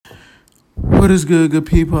What is good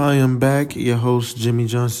people? I am back, your host Jimmy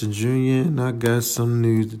Johnson Jr., and I got some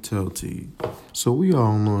news to tell to you. So we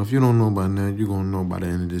all know, if you don't know by now, you're going to know by the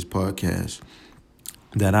end of this podcast,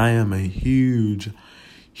 that I am a huge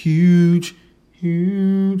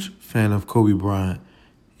fan of Kobe Bryant.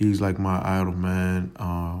 He's like my idol, man.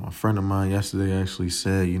 A friend of mine yesterday actually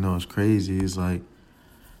said, it's crazy.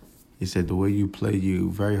 He said, the way you play,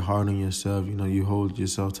 you very hard on yourself. You hold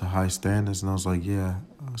yourself to high standards. And I was like, yeah,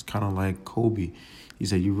 it's kind of like Kobe. He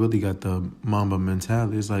said, you really got the Mamba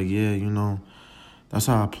mentality. It's like, yeah, that's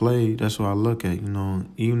how I play. That's what I look at.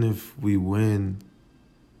 Even if we win,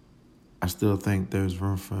 I still think there's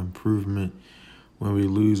room for improvement. When we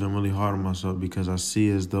lose, I'm really hard on myself because I see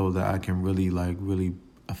as though that I can really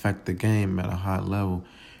affect the game at a high level.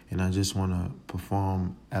 And I just want to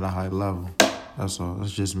perform at a high level. That's all.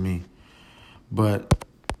 That's just me. But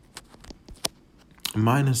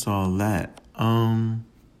minus all that,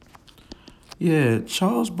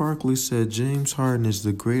 Charles Barkley said James Harden is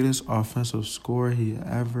the greatest offensive scorer he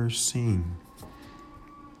ever seen.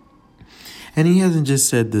 And he hasn't just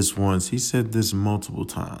said this once. He said this multiple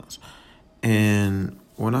times. And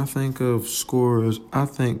when I think of scorers, I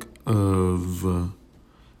think of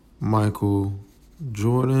Michael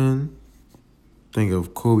Jordan, think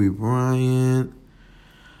of Kobe Bryant,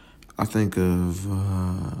 I think of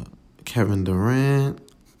Kevin Durant,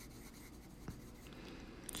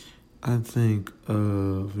 I think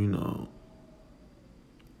of, I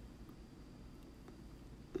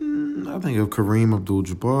think of Kareem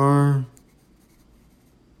Abdul-Jabbar,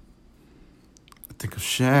 I think of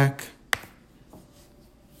Shaq,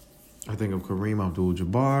 I think of Kareem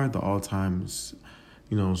Abdul-Jabbar, the all-time,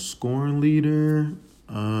 scoring leader.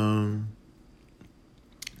 I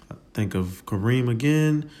think of Kareem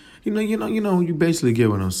again. You basically get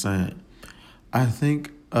what I'm saying. I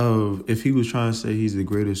think of, if he was trying to say he's the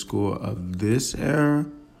greatest scorer of this era,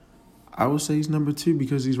 I would say he's number 2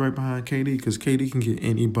 because he's right behind KD, because KD can get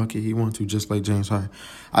any bucket he wants to, just like James Harden.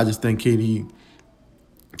 I just think KD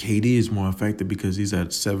is more effective because he's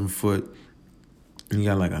at 7 foot, and he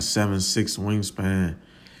got like a 7'6" wingspan,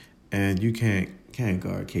 and you can't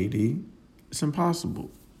guard KD. It's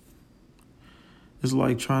impossible. It's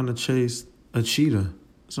like trying to chase a cheetah.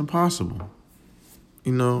 It's impossible.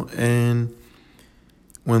 And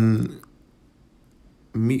it's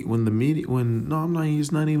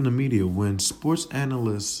not even the media. When sports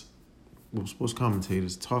analysts, sports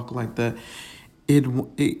commentators talk like that,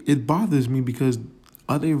 it bothers me because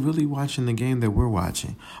are they really watching the game that we're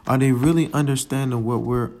watching? Are they really understanding what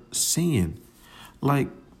we're seeing? Like,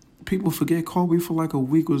 people forget Kobe for like a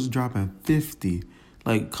week was dropping 50.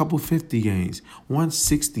 Like a couple 50 games,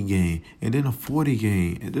 160 game, and then a 40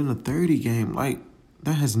 game, and then a 30 game. Like,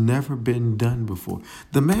 that has never been done before.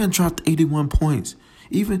 The man dropped 81 points.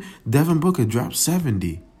 Even Devin Booker dropped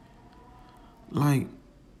 70. Like,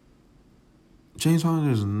 James Harden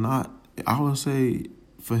is not, I would say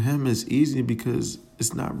for him it's easy because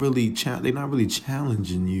it's not really, they're not really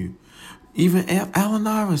challenging you. Even Allen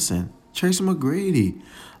Iverson, Tracy McGrady.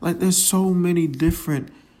 Like, there's so many different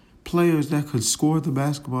players that could score the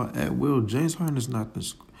basketball at will. James Harden is not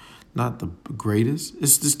the greatest.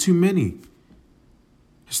 It's just too many.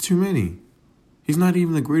 It's too many. He's not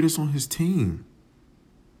even the greatest on his team.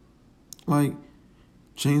 Like,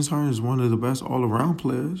 James Harden is one of the best all-around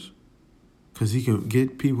players because he can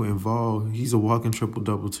get people involved. He's a walking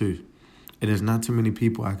triple-double too. And there's not too many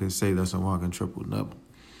people I can say that's a walking triple-double.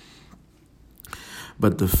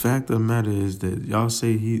 But the fact of the matter is that y'all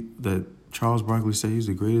say that Charles Barkley said he's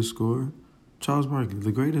the greatest scorer. Charles Barkley,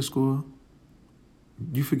 the greatest scorer.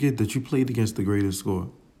 You forget that you played against the greatest scorer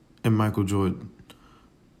and Michael Jordan,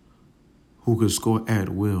 who could score at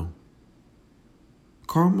will.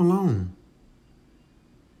 Karl Malone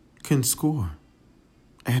can score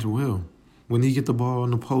at will when he get the ball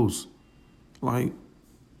on the post.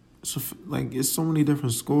 It's so many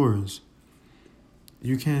different scorers.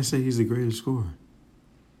 You can't say he's the greatest scorer.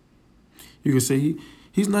 You can say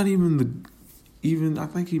he's not even I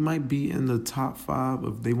think he might be in the top 5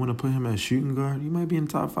 if they want to put him as shooting guard. He might be in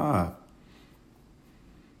the top 5.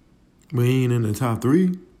 But he ain't in the top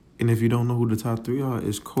 3. And if you don't know who the top 3 are,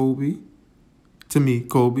 it's Kobe. To me,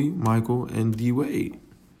 Kobe, Michael, and D. Wade.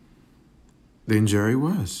 Then Jerry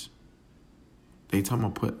West. They talking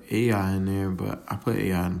about put AI in there, but I put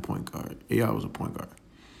AI in the point guard. AI was a point guard.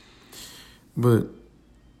 But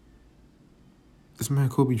this man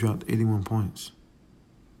Kobe dropped 81 points.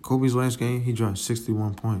 Kobe's last game, he dropped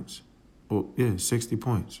 61 points. 60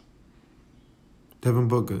 points. Devin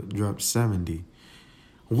Booker dropped 70.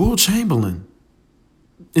 Will Chamberlain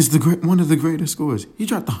is one of the greatest scorers. He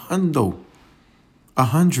dropped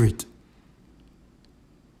 100.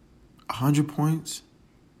 100 points.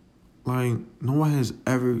 Like, no one has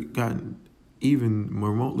ever gotten even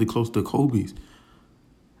remotely close to Kobe's.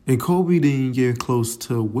 And Kobe didn't get close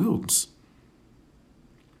to Wilt's.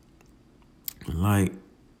 Like,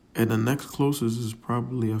 and the next closest is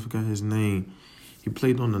probably, I forgot his name. He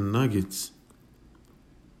played on the Nuggets.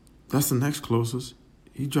 That's the next closest.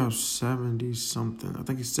 He dropped 70-something. I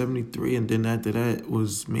think he's 73. And then after that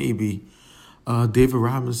was maybe David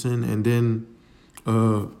Robinson and then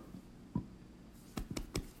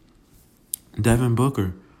Devin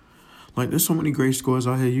Booker. Like, there's so many great scorers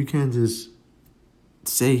out here. You can't just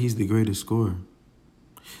say he's the greatest scorer.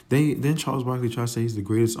 Then Charles Barkley tried to say he's the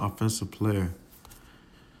greatest offensive player.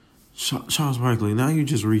 Charles Barkley, now you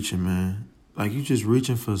just reaching, man. Like, you just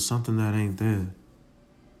reaching for something that ain't there.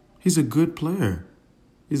 He's a good player.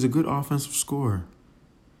 He's a good offensive scorer.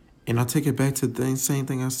 And I take it back to the same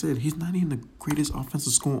thing I said. He's not even the greatest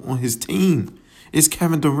offensive scorer on his team. It's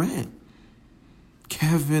Kevin Durant.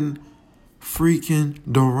 Kevin freaking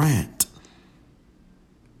Durant.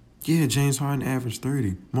 Yeah, James Harden averaged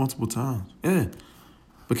 30 multiple times. Yeah.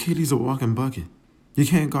 But KD's a walking bucket. You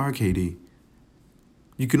can't guard KD.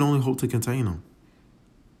 You can only hope to contain him.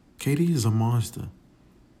 KD is a monster.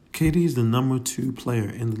 KD is the number 2 player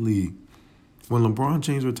in the league. When LeBron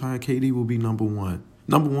James retires, KD will be number 1.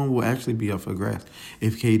 Number 1 will actually be up for grabs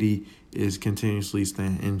if KD is continuously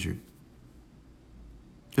staying injured.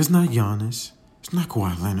 It's not Giannis. It's not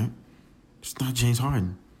Kawhi Leonard. It's not James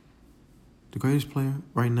Harden. The greatest player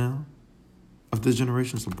right now of this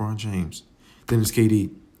generation is LeBron James. Then it's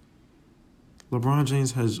KD. LeBron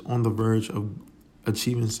James has on the verge of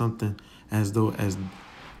achieving something as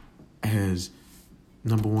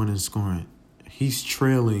number 1 in scoring. He's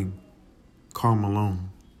trailing Karl Malone.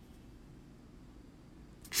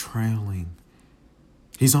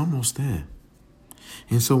 He's almost there.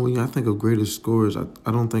 And so when I think of greatest scorers, I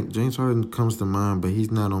don't think James Harden comes to mind, but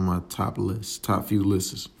he's not on my top few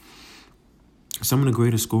lists. Some of the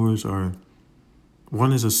greatest scorers are,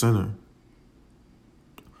 one is a center.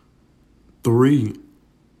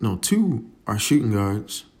 2 are shooting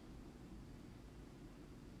guards.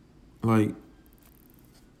 Like,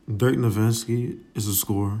 Dirk Nowitzki is a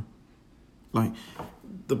scorer. Like,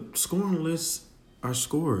 the scoring lists are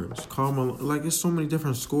scorers. Like, there's so many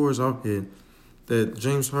different scorers out here that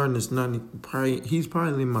James Harden is not he's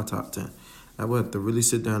probably in my top 10. I would have to really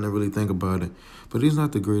sit down and really think about it. But he's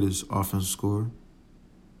not the greatest offensive scorer.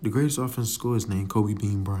 The greatest offensive scorer is named Kobe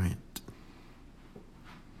Bean Bryant.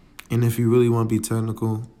 And if you really want to be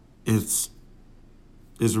technical, it's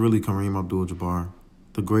really Kareem Abdul-Jabbar.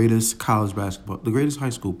 The greatest college basketball, the greatest high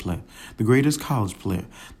school player, the greatest college player,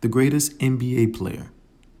 the greatest NBA player.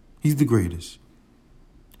 He's the greatest.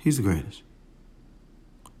 He's the greatest.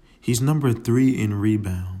 He's number 3 in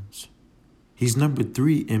rebounds. He's number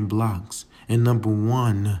 3 in blocks and number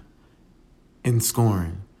 1 in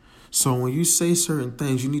scoring. So when you say certain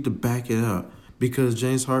things, you need to back it up. Because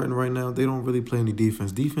James Harden right now, they don't really play any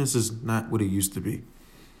defense. Defense is not what it used to be.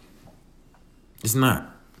 It's not.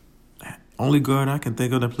 Only guard I can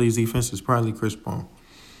think of that plays defense is probably Chris Paul.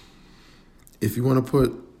 If you want to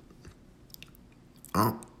put,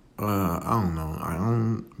 I don't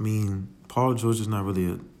know. Paul George is not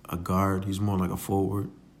really a guard. He's more like a forward.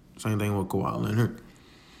 Same thing with Kawhi Leonard.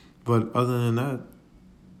 But other than that,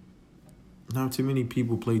 not too many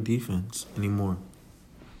people play defense anymore.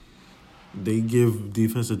 They give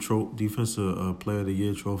defensive player of the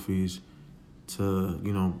year trophies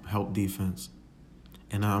to, help defense.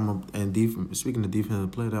 And speaking of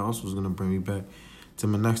defensive player, that also is going to bring me back to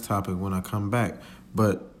my next topic when I come back.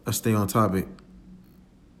 But let's stay on topic.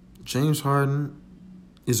 James Harden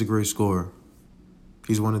is a great scorer.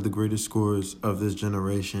 He's one of the greatest scorers of this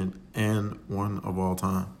generation and one of all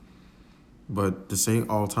time. But to say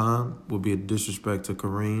all time would be a disrespect to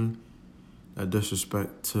Kareem, a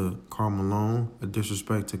disrespect to Karl Malone, a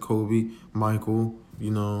disrespect to Kobe, Michael,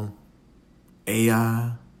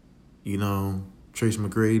 AI, Trace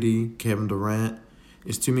McGrady, Kevin Durant.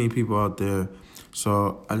 It's too many people out there.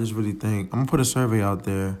 So I just really think I'm going to put a survey out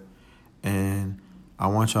there, and I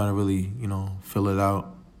want y'all to really, fill it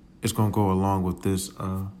out. It's going to go along with this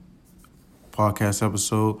podcast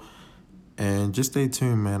episode. And just stay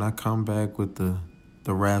tuned, man. I come back with the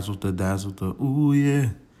razzle, the dazzle, the ooh, yeah.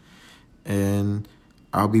 And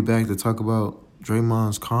I'll be back to talk about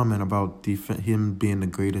Draymond's comment about him being the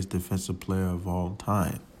greatest defensive player of all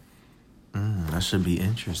time. That should be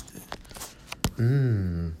interesting.